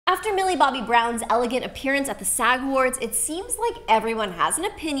After Millie Bobby Brown's elegant appearance at the SAG Awards, it seems like everyone has an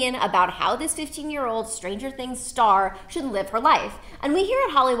opinion about how this 15-year-old Stranger Things star should live her life. And we here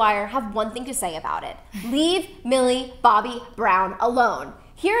at Hollywire have one thing to say about it. Leave Millie Bobby Brown alone.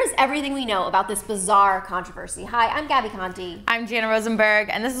 Here's everything we know about this bizarre controversy. Hi, I'm Gabi Conti. I'm Jana Rosenberg,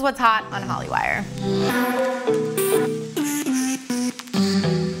 and this is what's hot on Hollywire.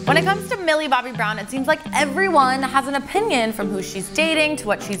 When it comes to Millie Bobby Brown, it seems like everyone has an opinion, from who she's dating to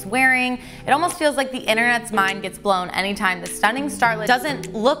what she's wearing. It almost feels like the internet's mind gets blown anytime the stunning starlet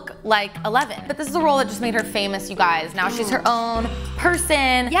doesn't look like 11. But this is a role that just made her famous, you guys. Now she's her own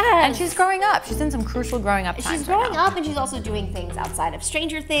person, and she's growing up. She's in some crucial growing up times. She's growing up, and she's also doing things outside of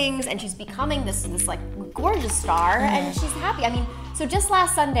Stranger Things, and she's becoming this like gorgeous star, and she's happy. I mean, so just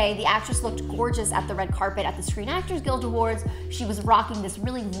last Sunday, the actress looked gorgeous at the red carpet at the Screen Actors Guild Awards. She was rocking this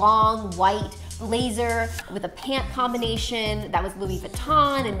really long white blazer with a pant combination that was Louis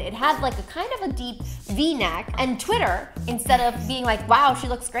Vuitton, and it had like a kind of a deep V-neck. And Twitter, instead of being like, wow, she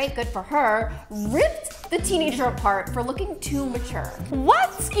looks great, good for her, ripped the teenager apart for looking too mature.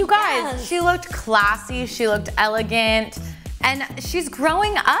 What? You guys, she looked classy, she looked elegant, and she's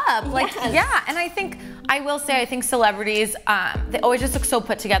growing up. Like, yeah, and I will say, I think celebrities, they always just look so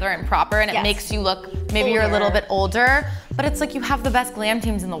put together and proper, and it makes you look, maybe you're a little bit older, but it's like you have the best glam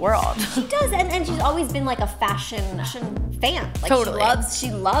teams in the world. She does, and she's always been like a fashion fan. Like, totally. She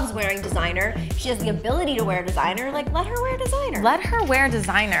loves wearing designer. She has the ability to wear designer. Like, let her wear designer. Let her wear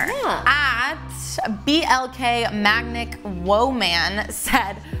designer. Yeah. At BLK Magnic Woman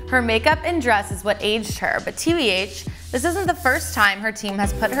said her makeup and dress is what aged her, but TBH, this isn't the first time her team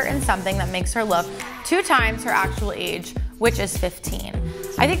has put her in something that makes her look 2 times her actual age, which is 15.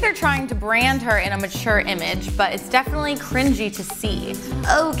 I think they're trying to brand her in a mature image, but it's definitely cringy to see.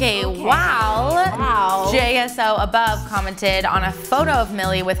 Okay. Wow. JSO above commented on a photo of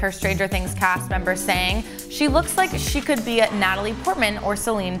Millie with her Stranger Things cast member saying, she looks like she could be Natalie Portman or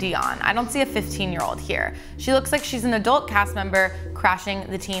Celine Dion. I don't see a 15-year-old here. She looks like she's an adult cast member crashing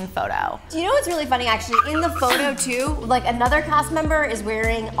the teen photo. Do you know what's really funny, actually? In the photo too, like another cast member is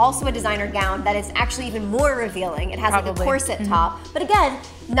wearing also a designer gown that is actually even more revealing. It has like a corset top. But again,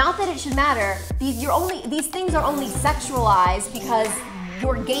 not that it should matter. These things are only sexualized because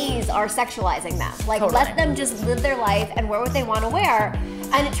your gays are sexualizing them. Like, let them just live their life and wear what they want to wear.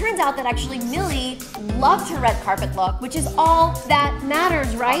 And it turns out that actually Millie loved her red carpet look, which is all that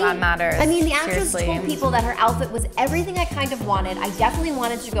matters, right? All that matters. I mean, the actress told people that her outfit was everything I kind of wanted. I definitely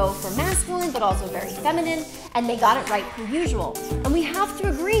wanted to go for masculine, but also very feminine, and they got it right per usual. And we have to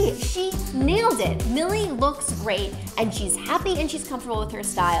agree, she nailed it. Millie looks great, and she's happy and she's comfortable with her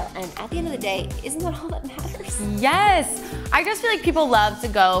style. And at the end of the day, isn't that all that matters? Yes. I just feel like people love to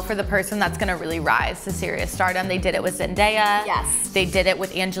go for the person that's gonna really rise to serious stardom. They did it with Zendaya. Yes. They did it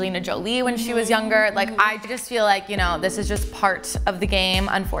with Angelina Jolie when she was younger. Like, I just feel like, you know, this is just part of the game,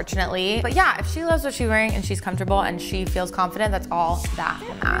 unfortunately. But yeah, if she loves what she's wearing and she's comfortable and she feels confident, that's all that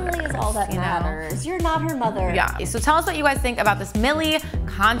matters. Really is all that matters. You're not her mother. Yeah. So tell us what you guys think about this Millie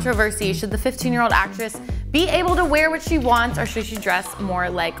controversy. Should the 15-year-old actress be able to wear what she wants, or should she dress more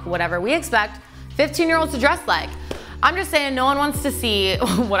like whatever we expect 15-year-olds to dress like? I'm just saying, no one wants to see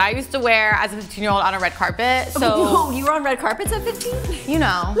what I used to wear as a 15-year-old on a red carpet. So you were on red carpets at 15? You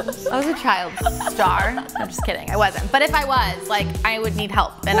know, I was a child star. I'm just kidding, I wasn't. But if I was, like, I would need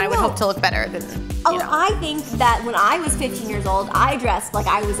help, and I would hope to look better than, you know. I think that when I was 15 years old, I dressed like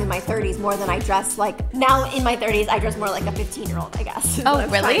I was in my 30s more than I dressed like, now in my 30s, I dress more like a 15-year-old, I guess. Oh,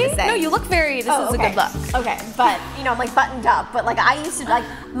 really? No, you look very, this is a good look. Okay, but, you know, I'm like buttoned up, but like I used to, like,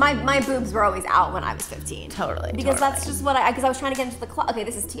 my boobs were always out when I was 15. Totally. Because that's just what because I was trying to get into the club. Okay,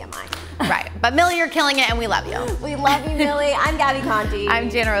 this is TMI. Right, but Millie, you're killing it, and we love you. We love you, Millie. I'm Gabi Conti. I'm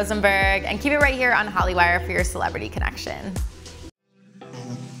Jana Rosenberg, and keep it right here on Hollywire for your celebrity connection.